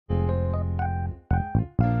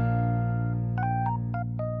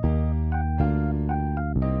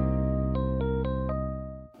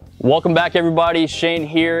Welcome back, everybody. Shane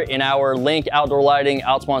here in our Link Outdoor Lighting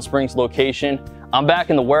Altamont Springs location. I'm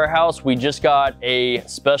back in the warehouse. We just got a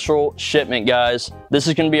special shipment, guys. This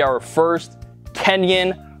is going to be our first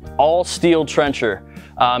Kenyon all steel trencher.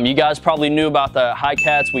 You guys probably knew about the high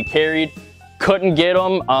cats we carried. Couldn't get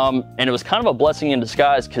them, and it was kind of a blessing in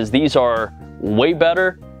disguise because these are way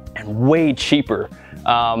better and way cheaper.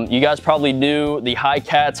 You guys probably knew the high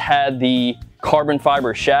cats had the carbon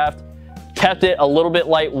fiber shaft. Kept it a little bit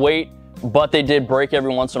lightweight, but they did break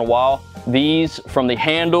every once in a while. These, from the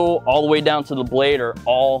handle all the way down to the blade, are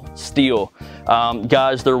all steel.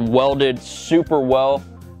 Guys, they're welded super well,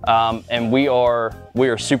 and we are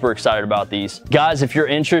super excited about these. Guys, if you're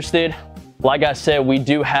interested, like I said, we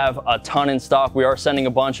do have a ton in stock. We are sending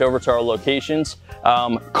a bunch over to our locations.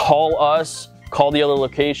 Call us, call the other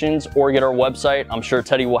locations, or get our website. I'm sure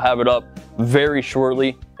Teddy will have it up very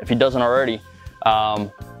shortly if he doesn't already.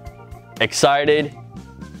 Excited.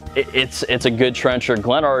 It's a good trencher.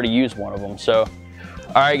 Glenn already used one of them. So,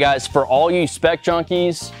 all right, guys, for all you spec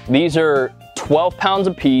junkies, these are 12 pounds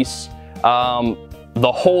a piece.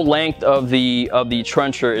 The whole length of the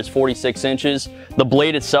trencher is 46 inches. The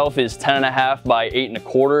blade itself is 10.5 by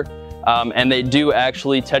 8.25. And they do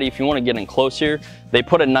actually, Teddy, if you want to get in close here, they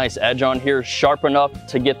put a nice edge on here, sharp enough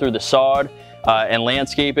to get through the sod and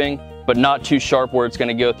landscaping, but not too sharp where it's going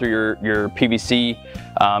to go through your PVC,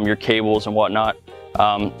 your cables and whatnot.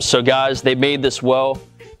 So guys, they made this well.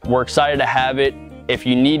 We're excited to have it. If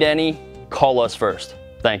you need any, call us first.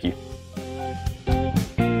 Thank you.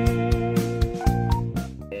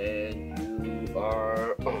 And you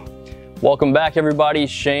are... Welcome back, everybody.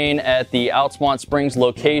 Shane at the Altamont Springs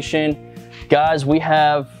location. Guys, we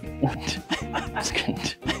have...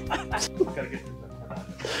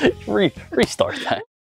 Restart that.